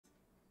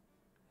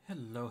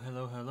Hello,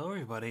 hello, hello,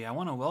 everybody. I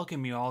want to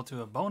welcome you all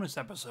to a bonus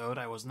episode.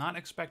 I was not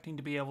expecting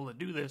to be able to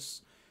do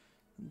this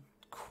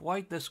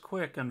quite this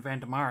quick on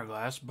Phantom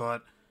Hourglass,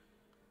 but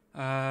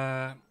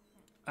I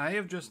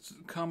have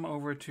just come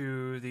over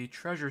to the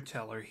treasure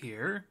teller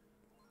here.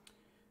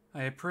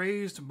 I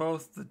appraised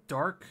both the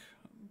Dark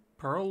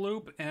Pearl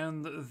Loop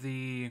and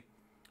the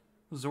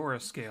Zora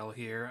scale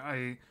here.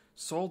 I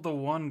sold the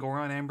one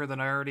Goron Amber that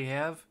I already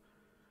have,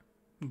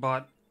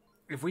 but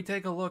if we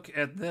take a look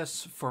at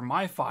this for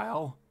my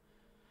file,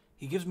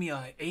 he gives me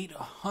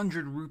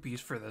 800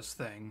 rupees for this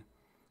thing.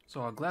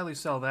 So I'll gladly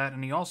sell that.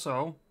 And he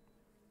also,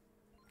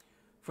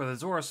 for the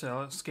Zora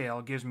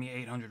scale, gives me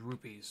 800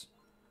 rupees.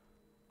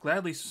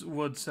 Gladly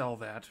would sell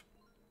that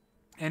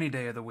any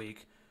day of the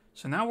week.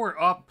 So now we're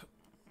up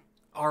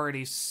already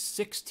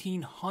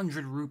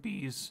 1,600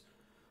 rupees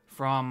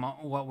from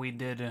what we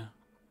did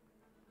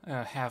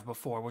have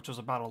before, which was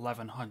about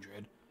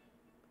 1,100.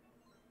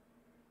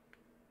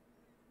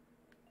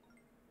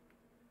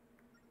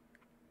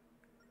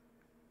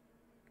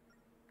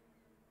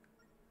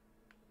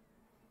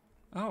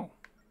 Oh.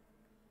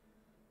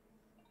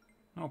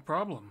 No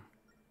problem.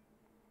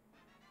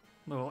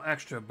 Little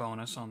extra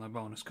bonus on the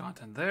bonus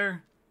content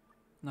there.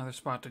 Another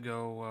spot to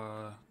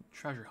go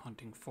treasure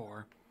hunting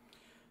for.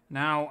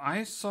 Now,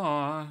 I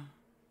saw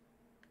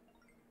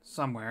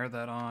somewhere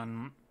that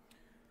on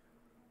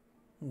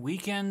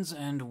weekends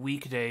and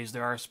weekdays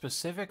there are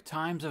specific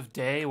times of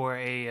day where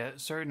a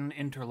certain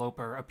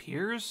interloper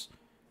appears.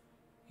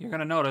 You're going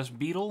to notice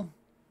Beetle,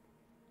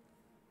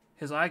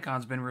 his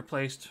icon's been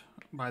replaced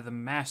by the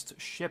mast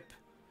ship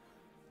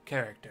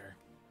character.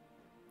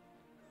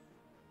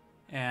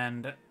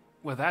 And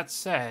with that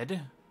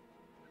said,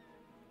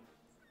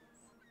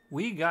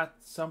 we got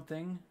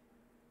something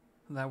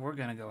that we're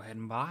going to go ahead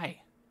and buy.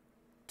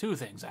 Two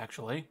things,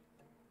 actually.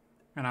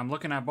 And I'm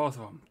looking at both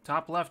of them.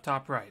 Top left,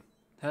 top right.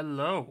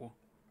 Hello.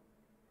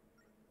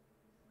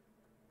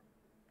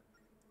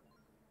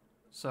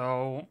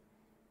 So,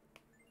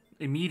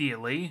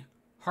 immediately,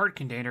 heart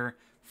container,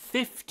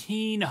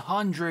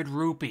 1,500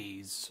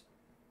 rupees.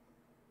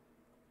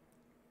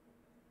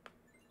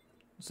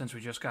 Since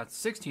we just got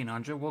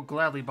 1,600, we'll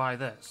gladly buy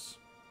this.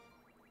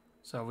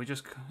 So we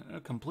just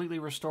completely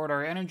restored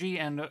our energy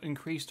and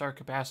increased our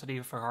capacity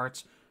for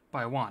hearts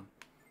by 1.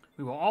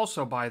 We will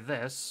also buy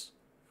this,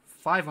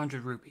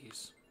 500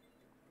 rupees.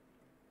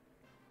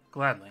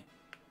 Gladly.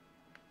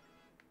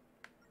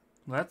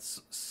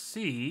 Let's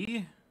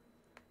see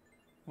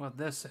what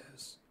this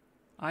is.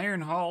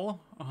 Iron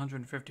Hull,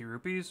 150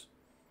 rupees.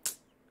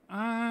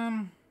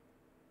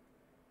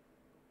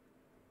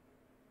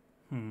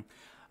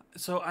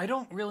 So I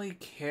don't really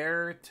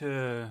care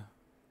to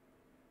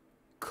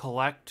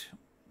collect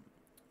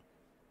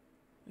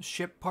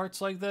ship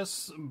parts like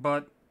this,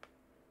 but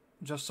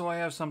just so I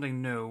have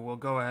something new, we'll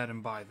go ahead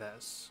and buy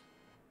this.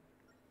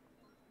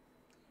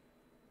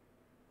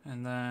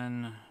 And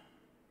then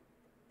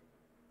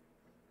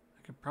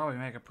I could probably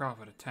make a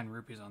profit of 10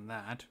 rupees on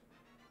that.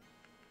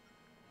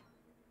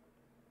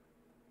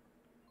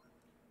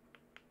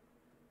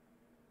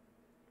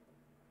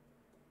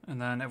 And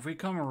then if we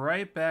come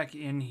right back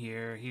in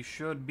here, he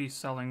should be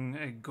selling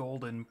a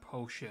golden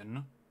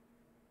potion.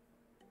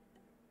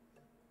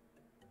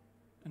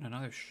 And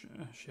another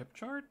ship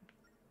chart?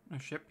 A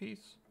ship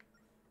piece?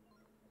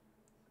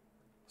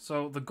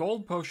 So the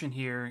gold potion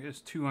here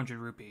is 200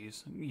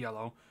 rupees,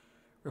 yellow.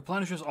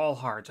 Replenishes all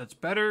hearts. It's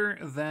better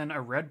than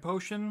a red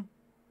potion,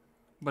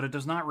 but it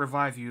does not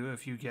revive you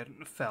if you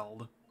get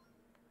felled.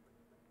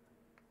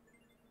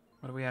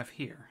 What do we have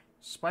here?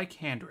 Spike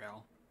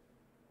handrail.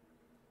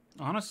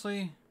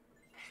 Honestly,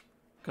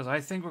 because I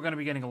think we're going to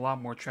be getting a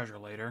lot more treasure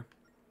later.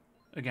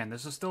 Again,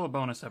 this is still a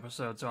bonus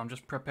episode, so I'm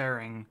just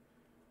preparing.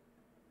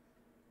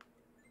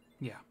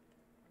 Yeah.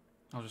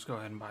 I'll just go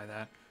ahead and buy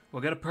that.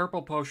 We'll get a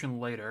purple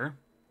potion later.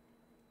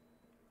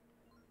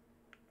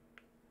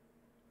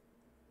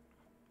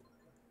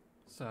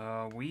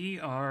 So we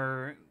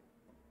are...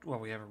 Well,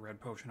 we have a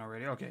red potion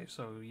already. Okay,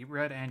 so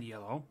red and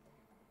yellow.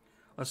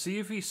 Let's see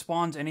if he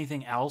spawns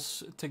anything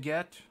else to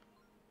get.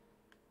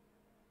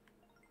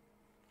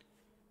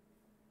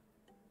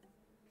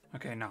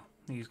 Okay, no.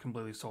 He's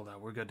completely sold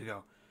out. We're good to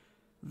go.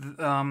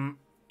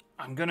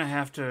 I'm going to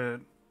have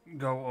to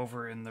go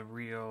over in the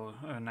real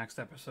next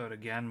episode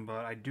again,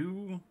 but I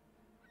do...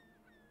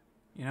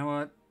 You know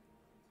what?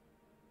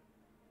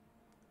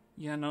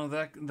 Yeah, no,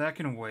 that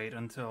can wait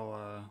until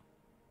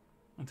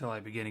I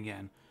begin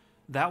again.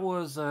 That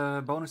was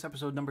bonus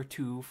episode number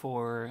 2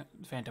 for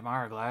Phantom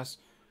Hourglass.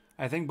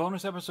 I think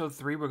bonus episode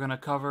 3 we're going to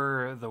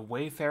cover the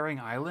Wayfaring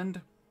Island.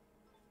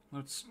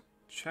 Let's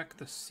check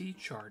the sea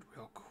chart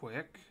real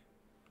quick.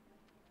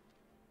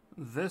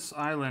 This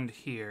island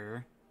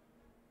here,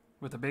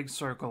 with a big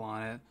circle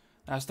on it,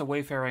 that's the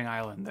Wayfaring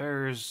Island.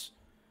 There's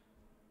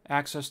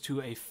access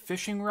to a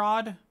fishing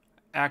rod,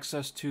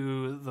 access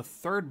to the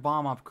 3rd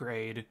bomb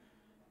upgrade,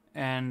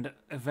 and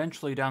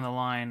eventually down the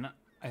line,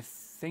 I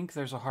think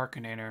there's a heart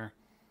container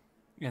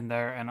in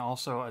there, and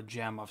also a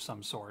gem of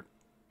some sort.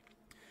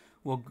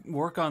 We'll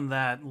work on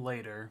that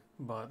later,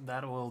 but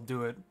that will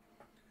do it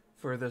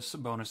for this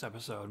bonus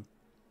episode.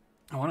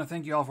 I want to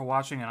thank you all for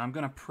watching, and I'm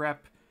going to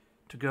prep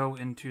to go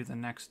into the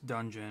next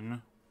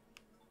dungeon.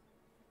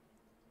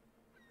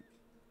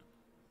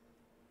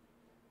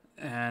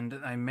 And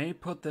I may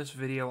put this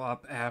video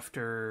up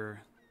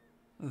after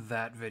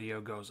that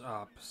video goes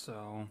up,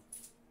 so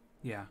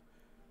yeah.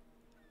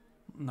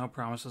 No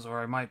promises, or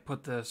I might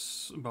put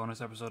this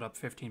bonus episode up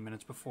 15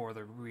 minutes before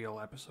the real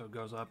episode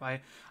goes up.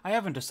 I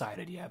haven't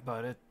decided yet,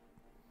 but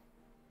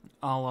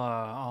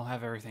I'll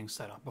have everything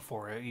set up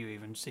before you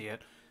even see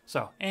it.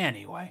 So,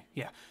 anyway,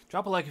 yeah.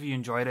 Drop a like if you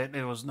enjoyed it.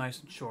 It was nice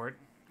and short,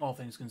 all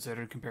things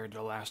considered, compared to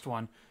the last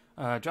one.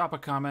 Drop a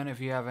comment if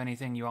you have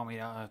anything you want me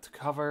to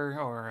cover,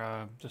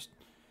 or just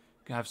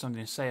have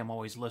something to say. I'm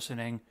always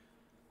listening.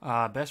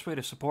 Best way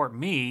to support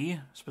me,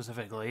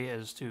 specifically,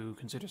 is to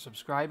consider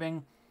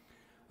subscribing.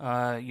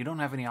 You don't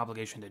have any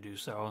obligation to do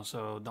so,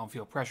 so don't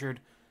feel pressured.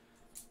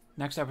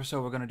 Next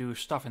episode, we're going to do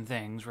stuff and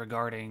things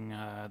regarding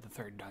the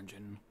third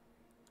dungeon.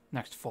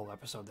 Next full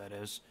episode, that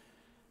is.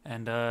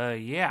 And,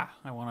 yeah,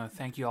 I want to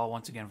thank you all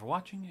once again for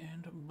watching,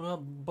 and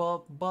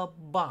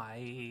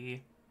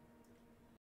bye.